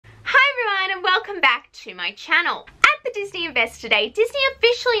welcome back to my channel. At the Disney Investor Day, Disney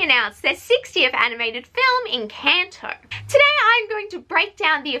officially announced their 60th animated film, Encanto. Today I'm going to break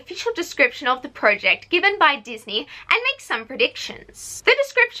down the official description of the project given by Disney and make some predictions. The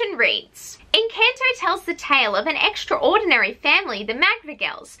description reads, Encanto tells the tale of an extraordinary family, the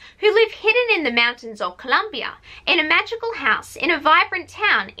Madrigals, who live hidden in the mountains of Colombia, in a magical house, in a vibrant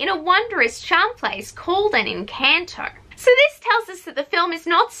town, in a wondrous charm place called an Encanto. So this tells us that the film is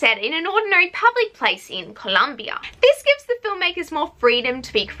not set in an ordinary public place in Colombia. This gives the filmmakers more freedom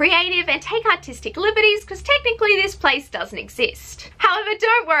to be creative and take artistic liberties because technically this place doesn't exist. However,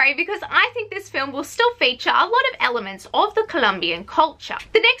 don't worry because I think this film will still feature a lot of elements of the Colombian culture.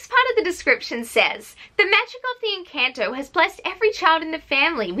 The next part of the description says, the magic of the Encanto has blessed every child in the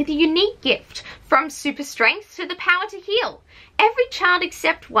family with a unique gift, from super strength to the power to heal. Every child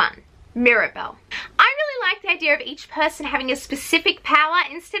except one. Mirabel. I really like the idea of each person having a specific power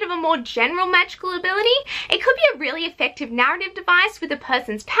instead of a more general magical ability. It could be a really effective narrative device with a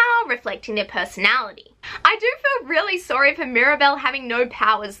person's power reflecting their personality. I do feel really sorry for Mirabel having no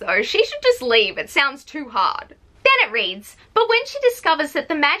powers though. She should just leave, it sounds too hard. Then it reads, but when she discovers that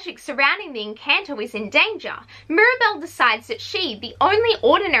the magic surrounding the Encanto is in danger, Mirabel decides that she, the only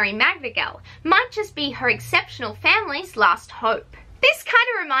ordinary Madrigal, might just be her exceptional family's last hope. This kind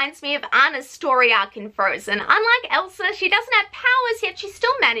of reminds me of Anna's story arc in Frozen. Unlike Elsa, she doesn't have powers, yet she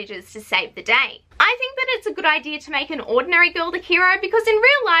still manages to save the day. I think that it's a good idea to make an ordinary girl the hero because in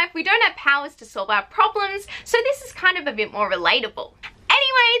real life we don't have powers to solve our problems, so this is kind of a bit more relatable.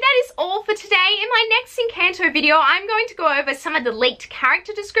 Anyway, that is all for today. In my next Encanto video, I'm going to go over some of the leaked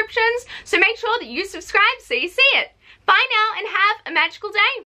character descriptions, so make sure that you subscribe so you see it. Bye now and have a magical day.